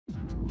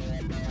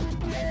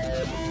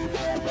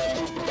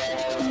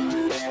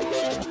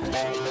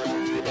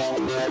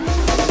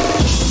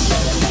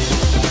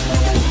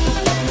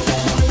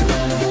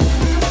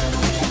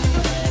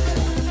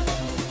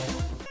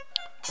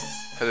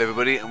Hello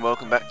everybody and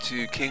welcome back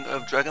to King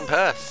of Dragon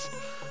Pass.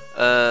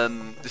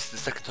 This is the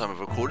second time I've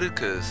recorded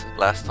because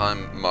last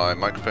time my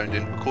microphone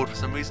didn't record for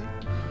some reason.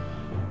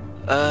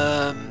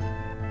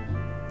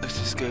 Let's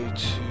just go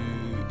to,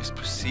 let's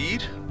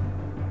proceed.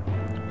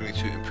 We need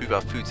to improve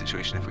our food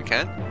situation if we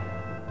can.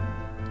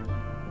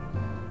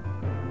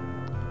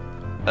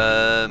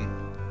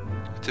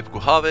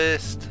 Typical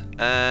harvest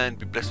and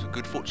be blessed with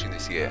good fortune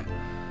this year.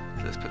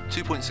 So let's put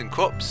 2 points in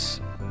crops,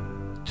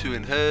 2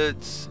 in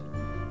herds,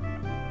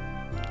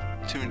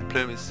 2 in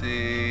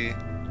diplomacy,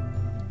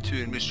 2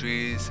 in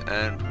mysteries,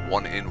 and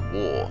 1 in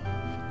war.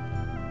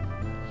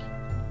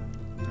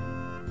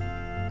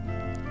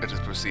 Let us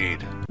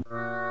proceed.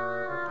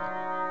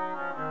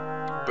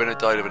 Brenna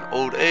died of an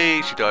old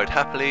age. She died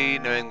happily,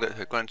 knowing that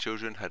her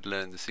grandchildren had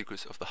learned the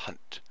secrets of the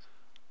hunt.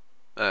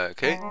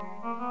 Okay.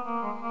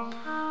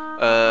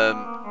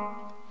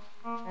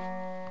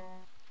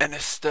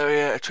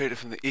 Anastasia, a trader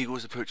from the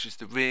Eagles, approaches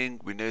the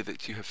ring. We know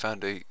that you have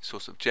found a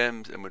source of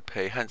gems and would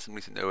pay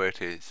handsomely to know where it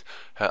is.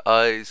 Her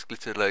eyes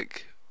glitter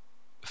like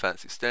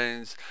fancy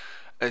stones.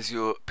 As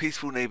your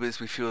peaceful neighbours,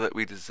 we feel that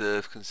we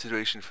deserve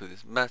consideration for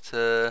this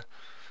matter.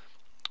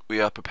 We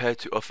are prepared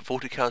to offer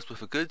 40 cows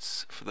worth of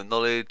goods for the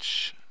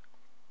knowledge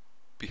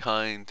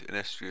behind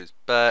Anastaxia's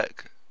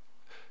back.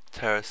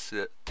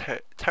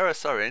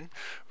 Tarasarin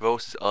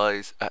rolls his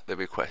eyes at the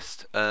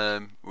request.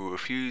 We'll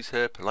refuse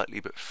her politely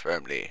but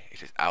firmly.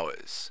 It is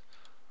ours.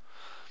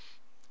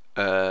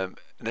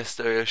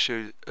 Anastasia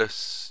showed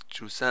us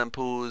 2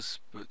 samples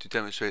to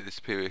demonstrate the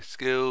superior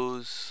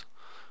skills,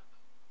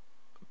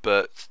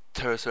 but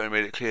Tarasarin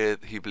made it clear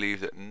that he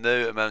believed that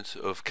no amount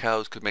of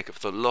cows could make up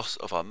for the loss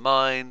of our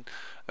mine,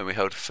 and we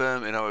held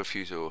firm in our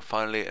refusal.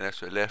 Finally,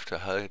 Anastasia left,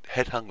 her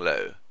head hung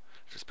low.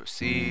 Let's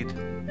proceed.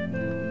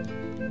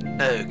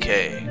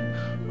 Okay,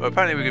 well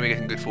apparently we're going to be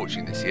getting good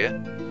fortune this year,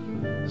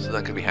 so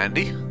that could be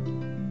handy.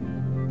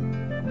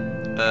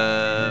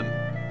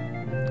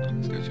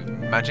 Let's go to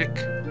magic.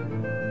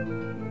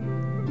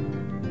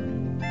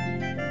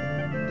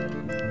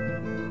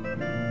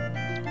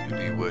 Who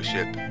do you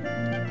worship?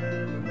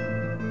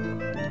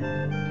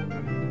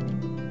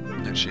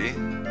 And she?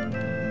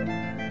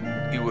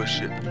 You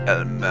worship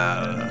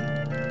Elmal.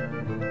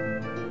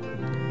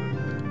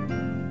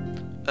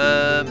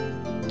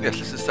 Yes,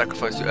 let's just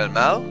sacrifice to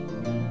Elmal.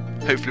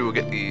 Hopefully we'll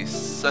get the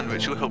sun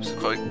ritual, helps the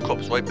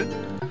crops ripen.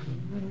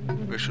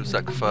 Ritual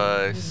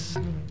sacrifice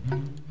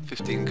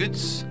 15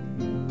 goods.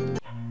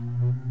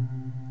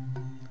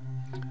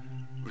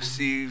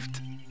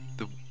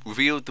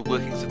 Revealed the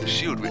workings of the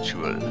shield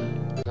ritual.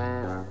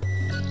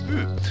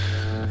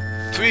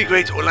 3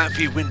 great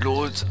Orlanthi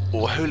Windlords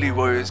or holy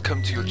warriors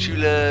come to your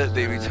Chula.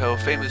 They retell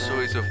famous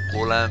stories of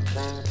Orlanth,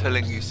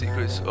 telling you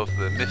secrets of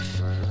the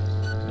myth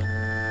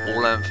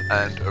Orlanth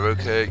and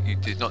Oroka you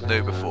did not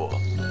know before.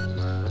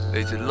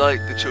 They delight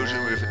the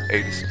children with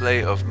a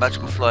display of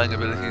magical flying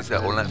abilities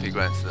that Orlanth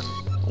grants them.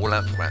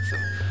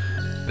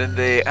 Then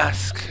they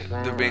ask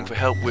the ring for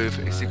help with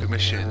a secret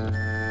mission.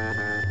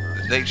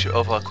 The nature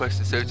of our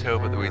quest is so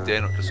terrible that we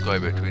dare not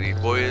describe it. We need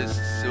warriors,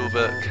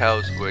 silver,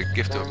 cows, or a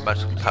gift of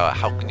magical power.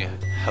 How can you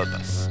help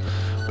us?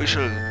 We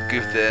shall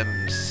give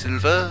them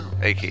silver,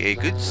 aka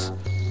goods.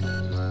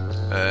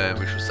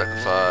 We shall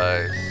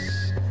sacrifice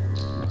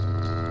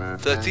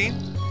 13.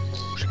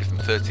 We shall give them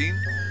 13.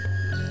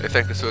 They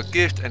thanked us for a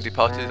gift and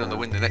departed on the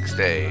wind the next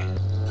day.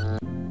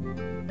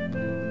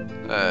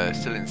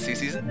 Still in sea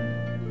season.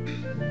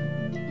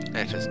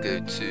 Let us go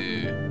to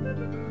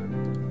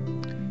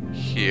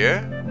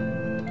here.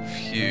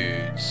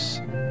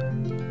 Feuds.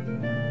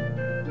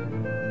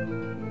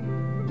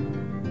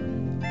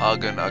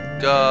 Argan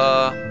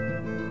Agar.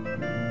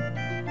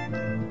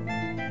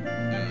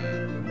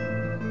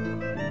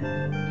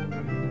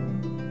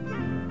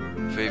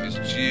 Favors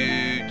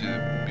due. Do the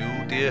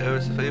mule deer owe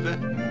us a favour?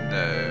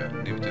 No.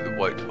 Neither do the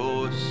white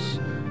horse.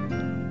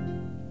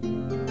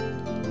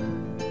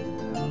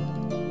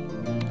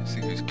 Let's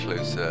see who's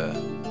closer.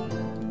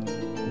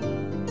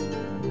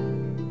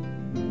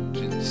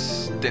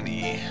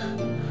 Jinsteni.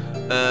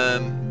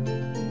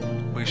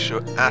 We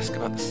shall ask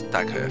about the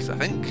Staghurst, I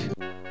think.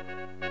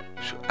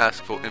 We shall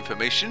ask for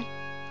information.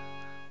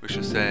 We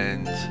shall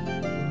send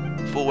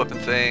 4 weapon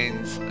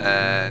thanes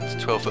and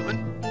 12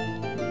 footmen.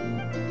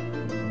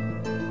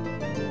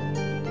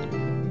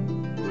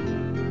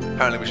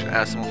 Apparently we should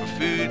ask someone for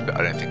food, but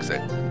I don't think so.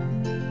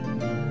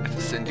 Let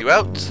us send you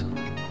out.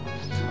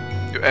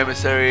 Your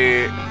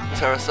emissary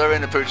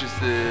Tarasarin approaches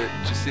the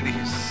Justini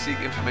who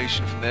seek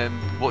information from them.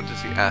 What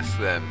does he ask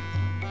them?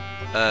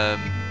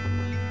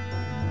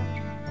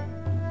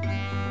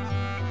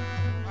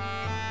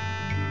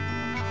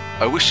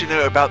 I wish to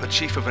know about the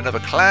chief of another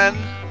clan.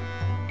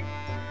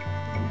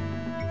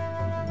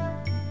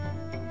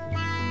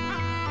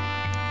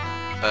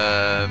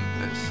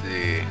 Let's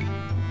see.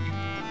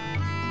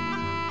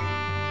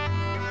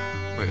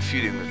 We're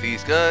feuding with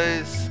these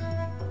guys.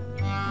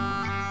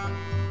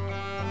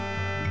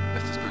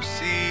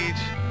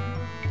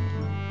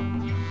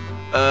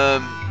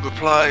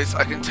 Replies,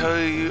 I can tell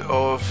you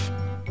of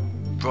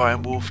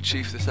Brian Wolf,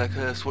 Chief of the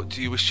Circus. What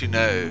do you wish to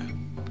know?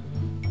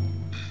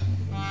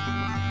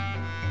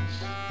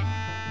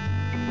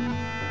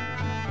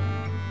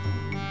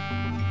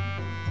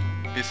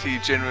 Is he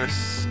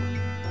generous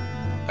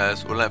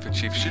as Orlanthi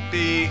Chief should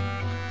be?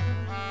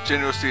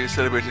 Generosity is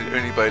celebrated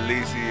only by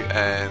lazy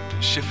and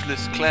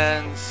shiftless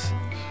clans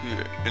who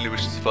only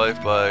wish to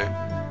survive by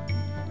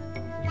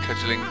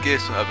cudgeling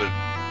gifts from others.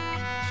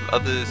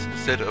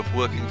 Instead of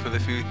working for the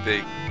food they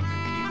keep it.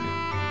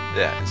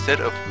 Yeah, instead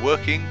of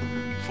working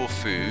for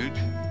food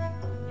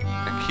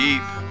and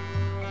keep,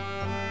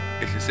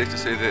 it is safe to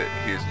say that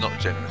he is not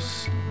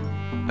generous.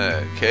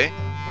 Okay.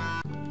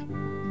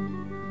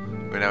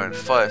 We're now in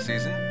fire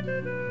season.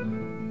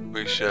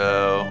 We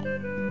shall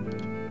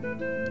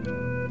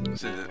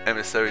send an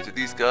emissary to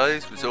these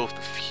guys, resolve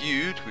the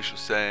feud. We shall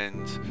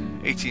send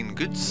 18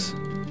 goods.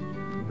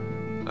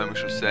 And we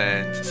shall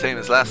send, same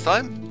as last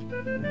time,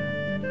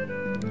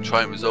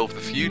 try and resolve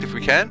the feud if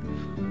we can.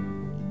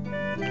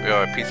 We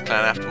are a peace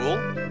clan after all.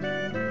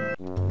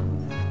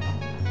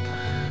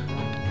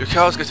 Your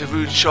cows get a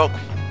rude shock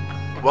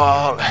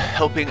while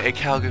helping a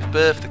cow give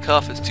birth. The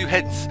calf has 2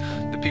 heads.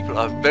 The people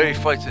are very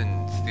frightened.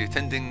 The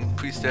attending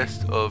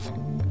priestess of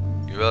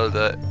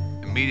Uralda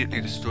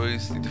immediately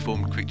destroys the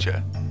deformed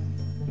creature.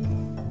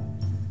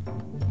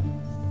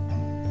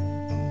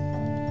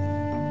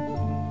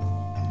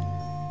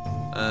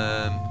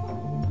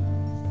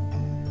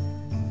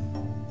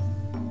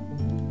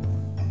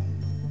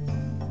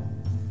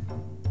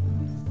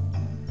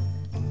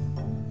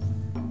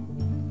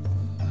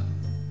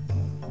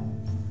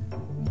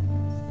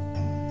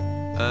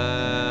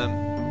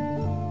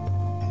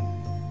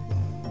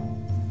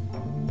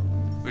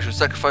 We shall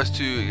sacrifice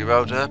to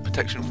Uralda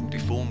protection from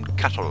deformed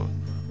cattle.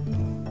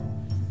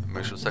 And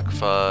we shall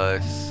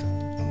sacrifice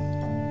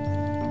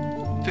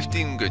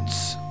 15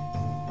 goods.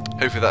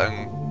 Hopefully that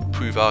will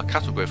improve our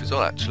cattle growth as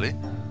well, actually.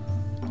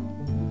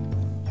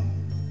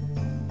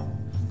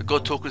 The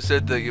God Talker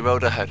said that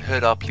Uralda had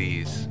heard our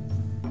pleas.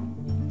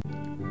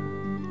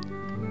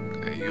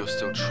 Okay, you're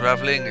still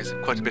travelling. It's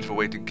quite a bit of a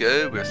way to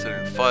go. We are still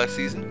in fire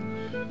season.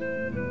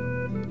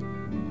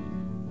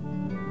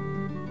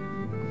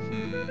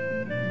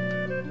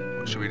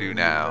 What should we do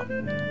now?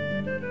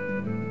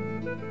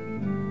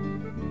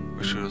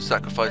 We shall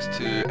sacrifice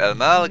to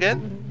Elmal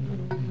again.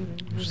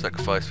 We shall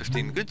sacrifice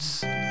 15 goods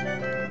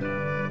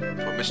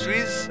for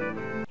mysteries.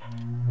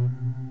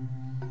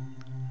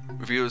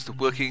 Reveals the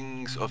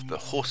workings of the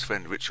horse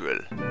friend ritual.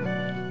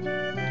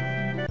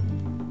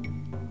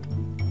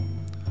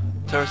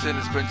 Tarasin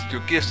has presented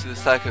your gifts to the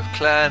Sarkov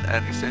clan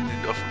and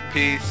extended offer of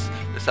peace.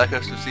 The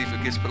Sarkovs receive your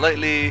gifts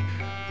politely.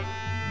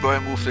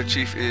 Brian Wolf, the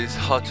chief, is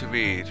hard to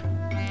read.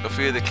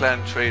 Ophir, the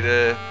clan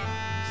trader,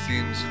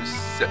 seems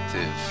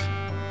receptive.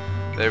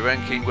 Their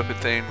ranking weapon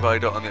Thane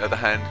rider, on the other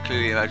hand,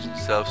 clearly imagines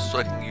himself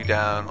striking you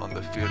down on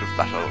the field of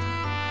battle.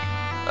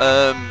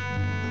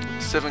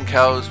 7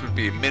 cows would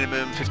be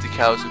minimum, 50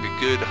 cows would be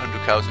good,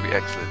 100 cows would be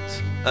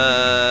excellent.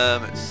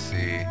 Let's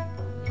see.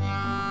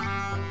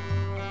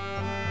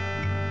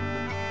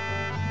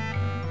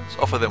 Let's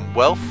offer them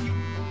wealth.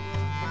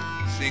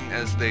 Seeing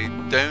as they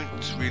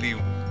don't really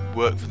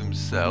work for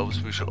themselves,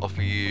 we shall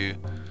offer you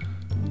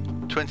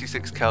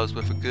 26 cows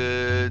worth of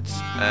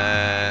goods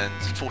and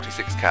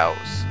 46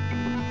 cows.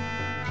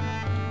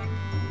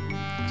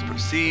 Let's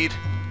proceed.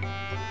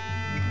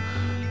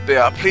 They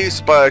are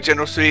pleased by our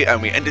generosity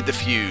and we ended the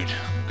feud.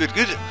 Good,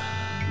 good.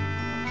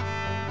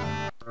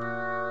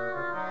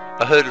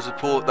 I heard a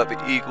report that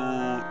the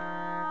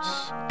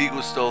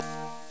Eagles stole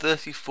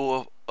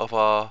 34 of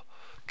our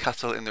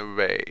cattle in the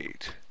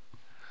raid.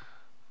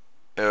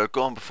 They were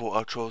gone before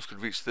our trolls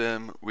could reach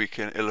them. We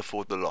can ill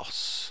afford the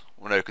loss.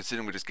 Well, no,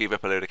 considering we just gave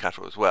up a load of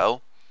cattle as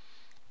well.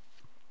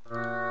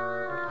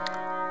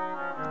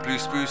 Blue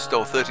Spruce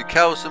stole 30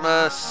 cows from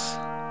us.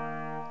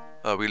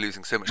 Oh, we're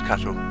losing so much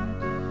cattle.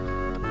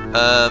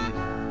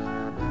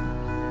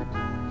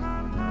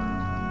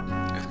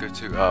 Let's go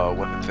to our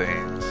weapon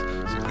things.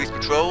 Some police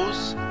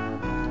patrols.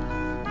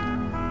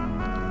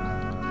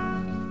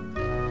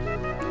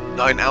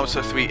 9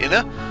 outer, 3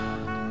 inner.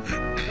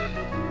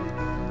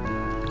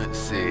 Let's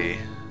see.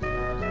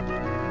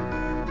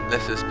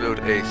 Let us build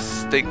a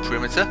stake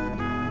perimeter.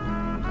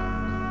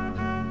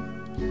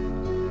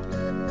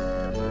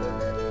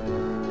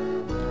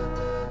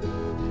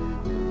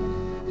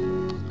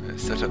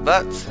 Let's set up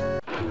that.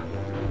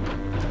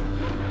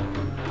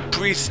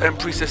 Priests and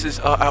priestesses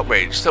are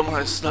outraged. Someone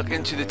has snuck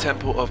into the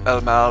temple of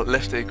Elmal,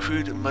 left a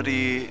crude,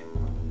 muddy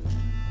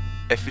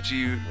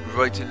effigy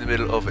right in the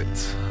middle of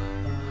it.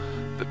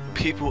 The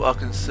people are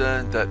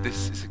concerned that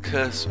this is a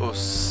curse or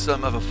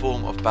some other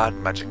form of bad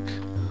magic.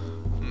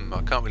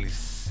 I can't really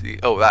see.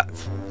 Oh, that.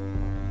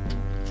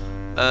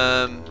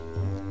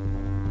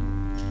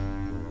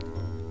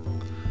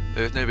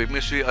 There's no big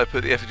mystery. I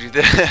put the effigy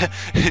there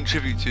in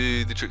tribute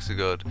to the trickster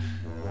god.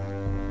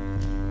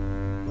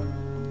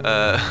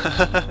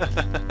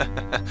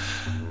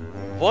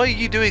 Why are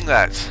you doing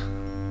that?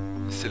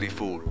 Silly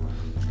fool.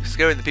 You're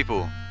scaring the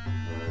people.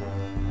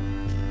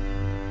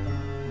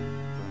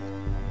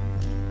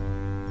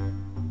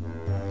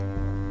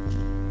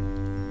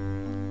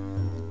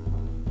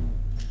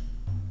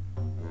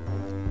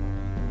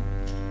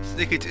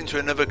 Sneak it into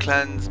another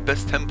clan's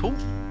best temple?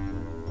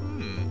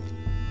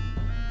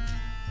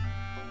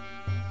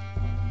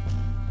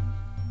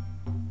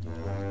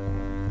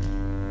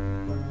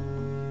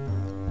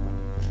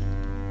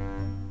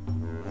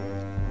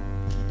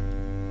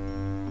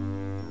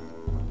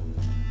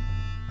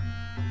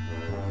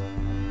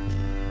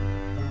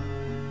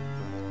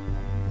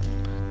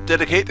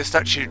 Dedicate the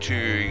statue to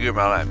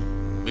Yurmal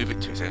and move it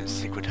to his own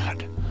secret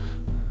hut.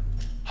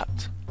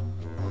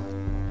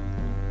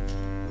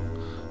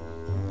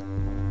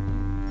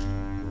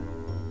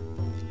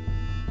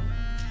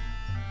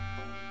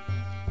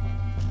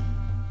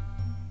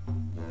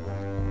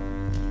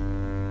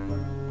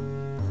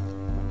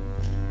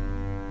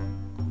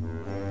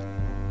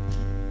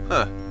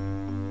 Huh.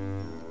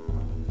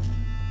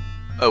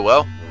 Oh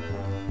well.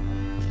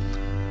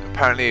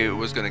 Apparently it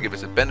was going to give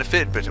us a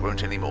benefit, but it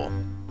won't anymore.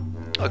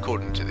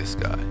 According to this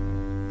guy,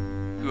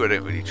 who I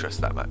don't really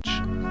trust that much.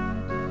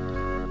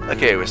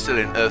 Okay, we're still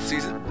in Earth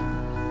season.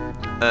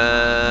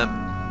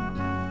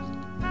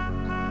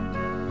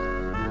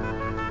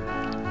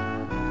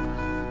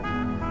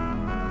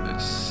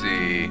 Let's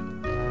see.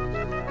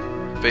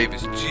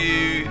 Favors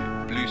due,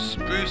 blue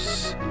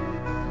spruce.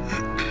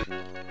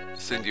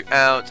 Send you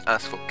out,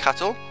 ask for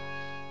cattle.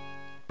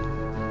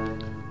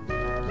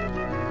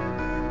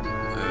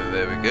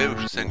 There we go,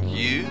 we should send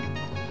you.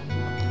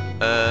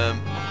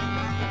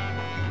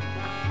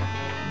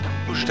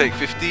 We should take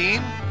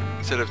 15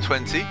 instead of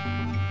 20.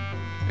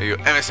 Your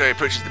emissary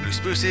approaches the blue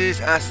spruces,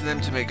 asking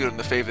them to make good on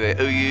the favour they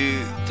owe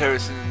you.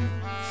 Terracin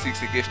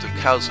seeks a gift of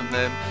cows from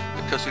them.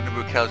 The customary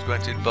number of cows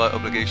granted by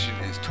obligation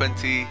is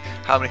 20.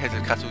 How many heads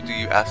of cattle do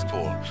you ask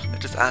for? Let's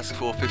just ask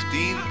for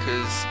 15,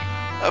 because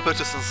that puts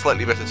us on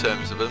slightly better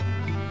terms with them.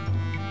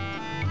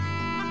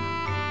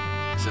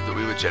 Said that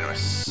we were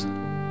generous.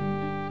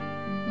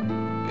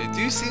 They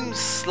do seem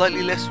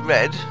slightly less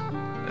red,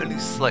 only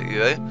slightly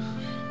though.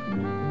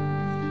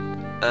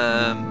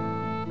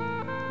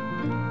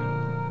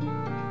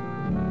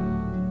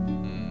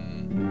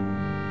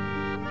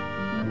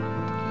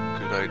 What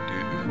could I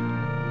do?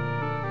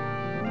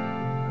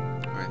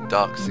 We're in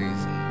dark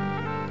season.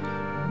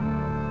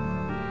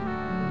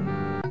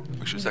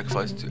 We should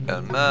sacrifice to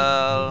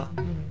Elmal.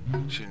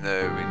 Should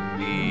know we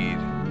need.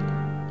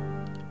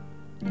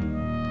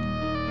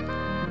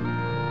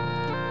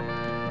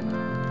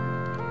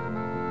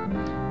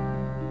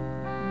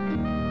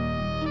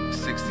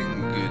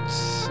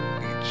 Goods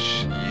each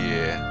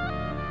year.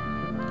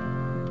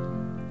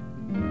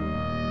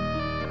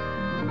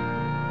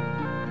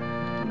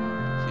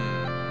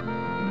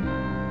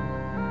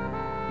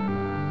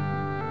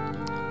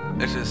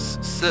 Let us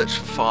search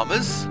for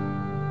farmers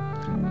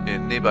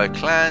in nearby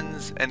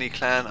clans. Any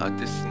clan are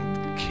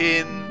distant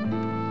kin.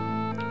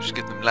 We should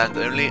give them land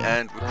only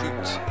and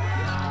recruit.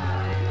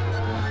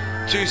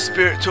 2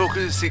 spirit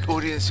talkers seek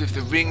audience with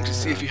the ring to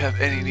see if you have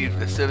any need for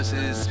their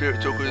services.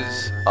 Spirit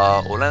talkers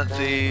are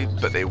Orlanthi,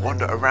 but they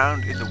wander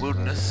around in the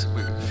wilderness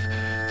with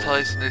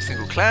ties to no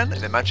single clan,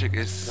 and their magic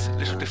is a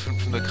little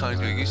different from the kind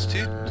you're used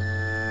to.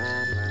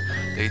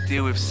 They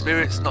deal with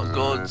spirits, not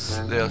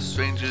gods. They are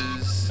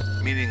strangers,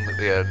 meaning that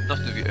they are not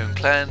of your own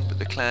clan,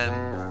 but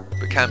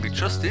can be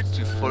trusted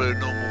to follow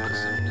normal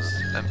customs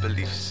and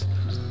beliefs.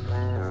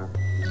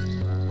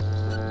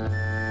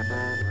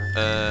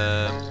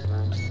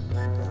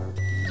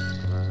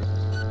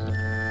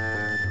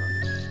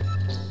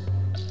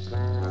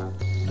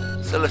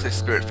 Sell us a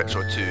spirit fetch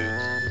or 2.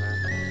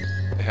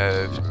 They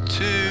have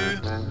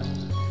 2.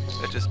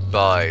 Let's just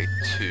buy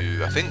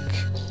 2, I think.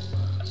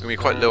 We're going to be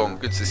quite low on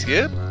goods this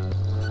year.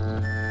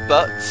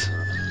 But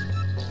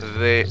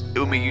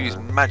when we use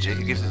magic,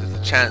 it gives us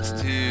a chance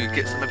to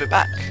get some of it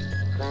back.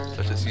 So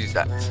let's just use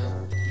that.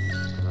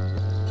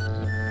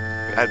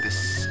 We add the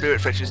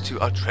spirit fetches to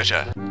our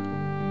treasure. We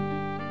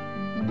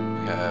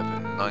have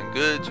 9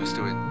 goods, we're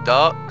still in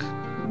dark.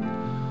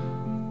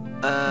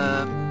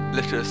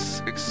 Let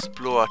us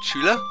explore our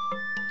Chula.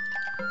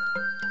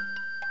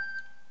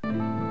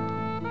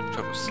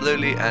 Travel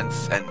slowly and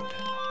send.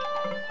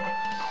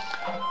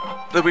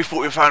 Though we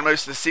thought we found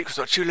most of the secrets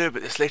of our Chula,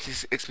 but this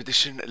latest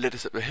expedition led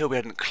us up the hill we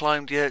hadn't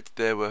climbed yet.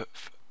 There were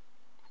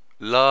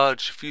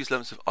large fused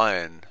lumps of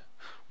iron,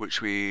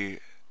 which we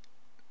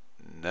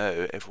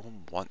know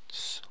everyone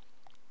wants.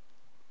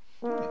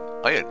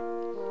 Iron.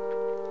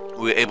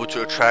 We were able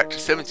to attract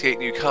 78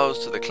 new cows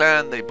to the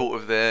clan. They brought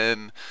with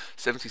them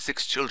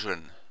 76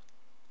 children.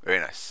 Very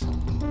nice.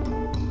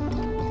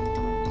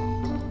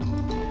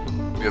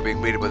 We are being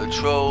raided by the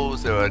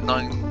trolls. There are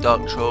 9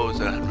 dark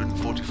trolls and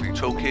 143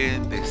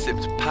 trollkin. They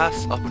slipped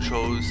past our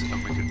patrols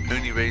and we can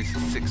only raise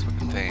 6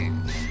 weapon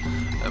things.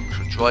 We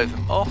shall drive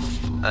them off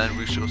and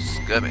we shall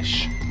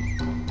skirmish.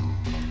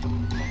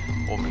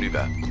 Or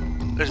maneuver.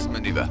 Let us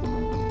maneuver.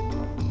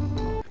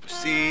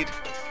 Proceed.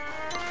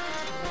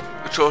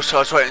 The trolls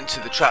charged right into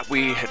the trap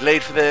we had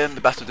laid for them. The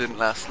battle didn't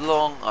last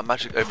long. Our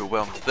magic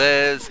overwhelmed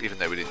theirs, even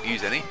though we didn't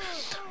use any.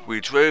 We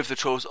drove the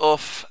trolls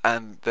off,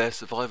 and their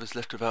survivors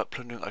left without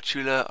plundering our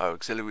Chula. Our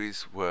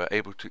auxiliaries were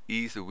able to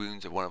ease the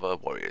wounds of one of our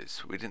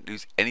warriors. We didn't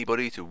lose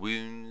anybody to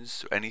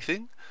wounds or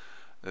anything.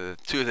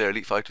 2 of their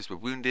elite fighters were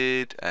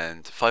wounded,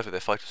 and 5 of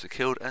their fighters were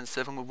killed, and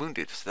 7 were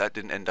wounded, so that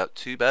didn't end up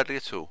too badly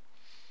at all.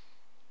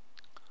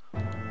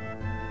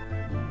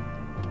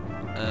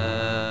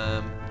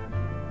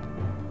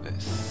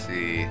 Let's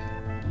see.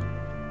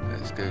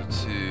 Let's go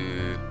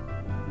to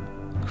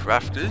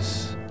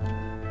crafters.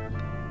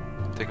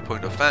 Take a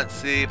point of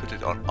fancy, put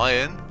it on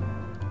iron.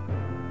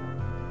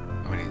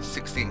 And we need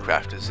 16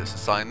 crafters, let's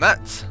assign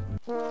that.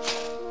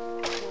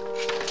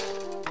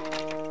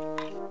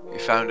 We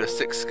found us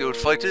 6 skilled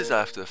fighters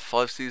after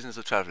 5 seasons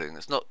of travelling.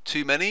 That's not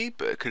too many,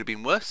 but it could have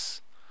been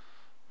worse.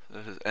 So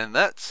let us end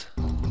that.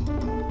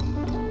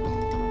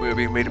 We're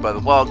being raided by the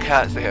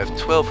Wildcats. They have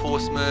 12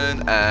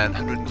 horsemen and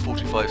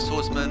 145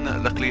 swordsmen.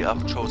 Luckily our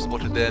patrol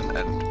spotted them,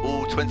 and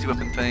all 20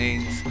 weapon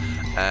thanes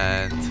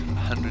and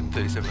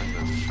 137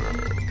 of the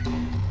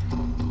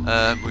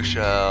third. We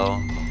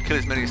shall kill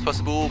as many as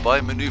possible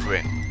by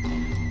manoeuvring.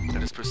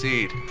 Let us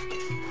proceed.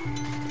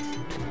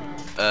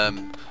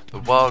 The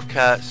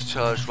Wildcats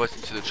charged right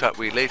into the trap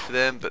we laid for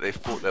them, but they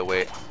fought their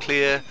way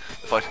clear.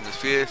 The fighting was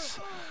fierce.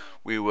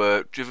 We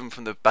were driven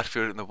from the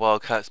battlefield, and the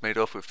Wildcats made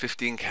off with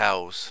 15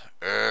 cows.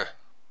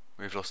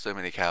 We've lost so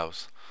many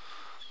cows.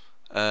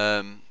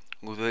 Although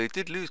they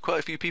did lose quite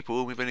a few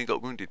people, we've only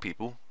got wounded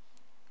people.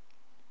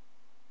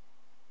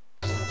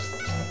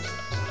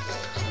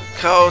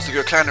 Cows of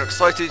your clan are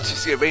excited to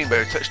see a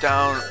rainbow touch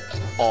down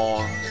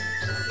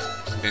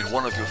in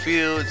one of your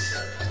fields.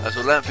 As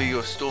Orlanthi,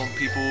 your storm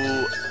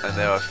people, and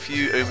there are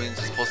few omens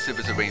as positive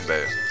as a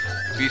rainbow.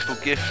 A beautiful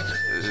gift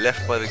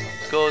left by the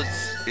gods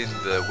in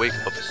the wake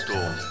of a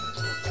storm.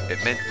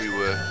 It meant we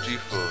were due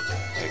for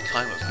a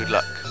time of good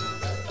luck.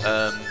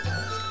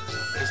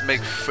 Let's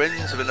make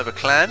friends of another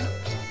clan.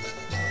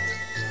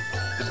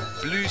 The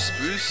Blue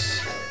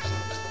Spruce,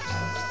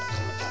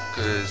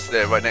 because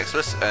they're right next to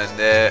us, and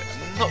they're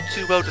not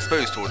too well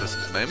disposed towards us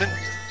at the moment.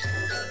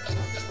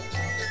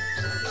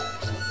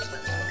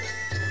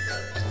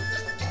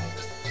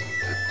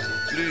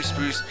 Blue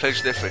Spruce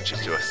pledged their friendship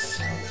to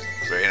us.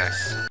 Very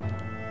nice.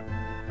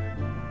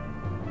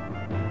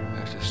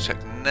 Let's just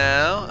check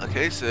now.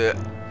 Okay, so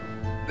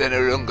they're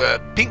no longer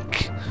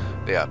pink,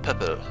 they are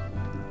purple.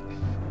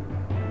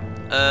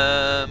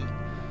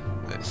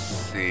 Let's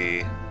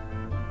see.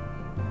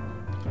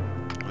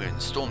 We're in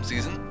storm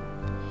season.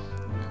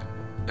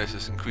 Let's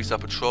just increase our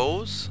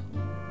patrols.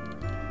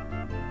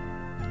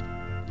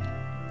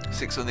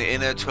 6 on the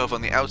inner, 12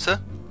 on the outer.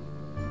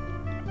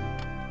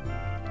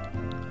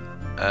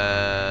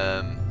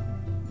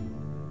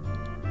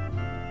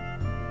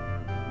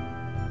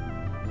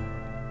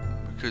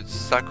 We could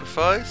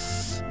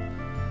sacrifice,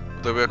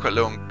 although we are quite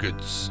low on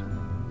goods.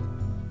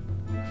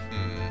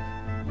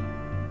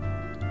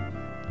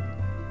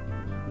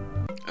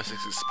 Let's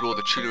explore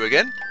the Chula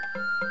again.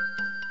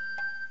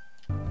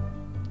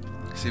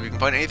 See if we can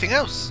find anything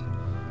else.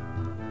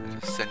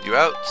 Let's send you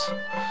out.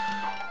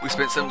 We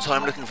spent some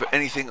time looking for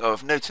anything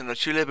of note in the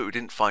Chula, but we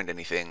didn't find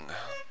anything.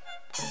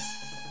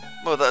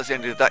 Well, that was the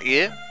end of that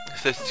year.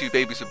 32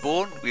 babies were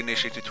born. We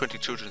initiated 20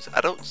 children as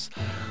adults.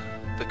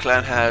 The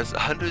clan has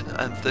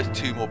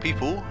 132 more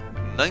people,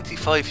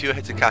 95 fewer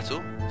heads of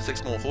cattle,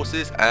 6 more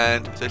horses,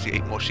 and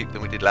 38 more sheep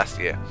than we did last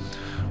year.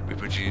 We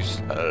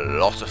produced a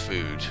lot of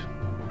food.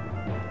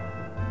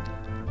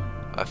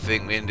 I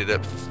think we ended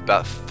up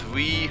about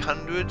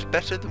 300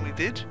 better than we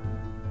did.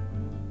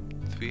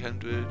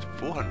 300,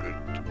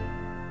 400.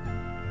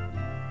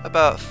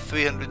 About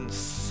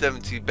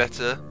 370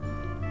 better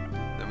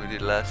than we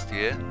did last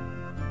year.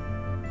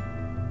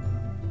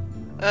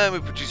 And we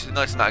produced a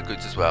nice amount of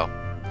goods as well.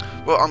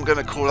 Well, I'm going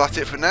to call that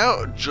it for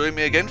now. Join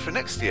me again for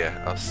next year.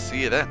 I'll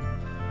see you then.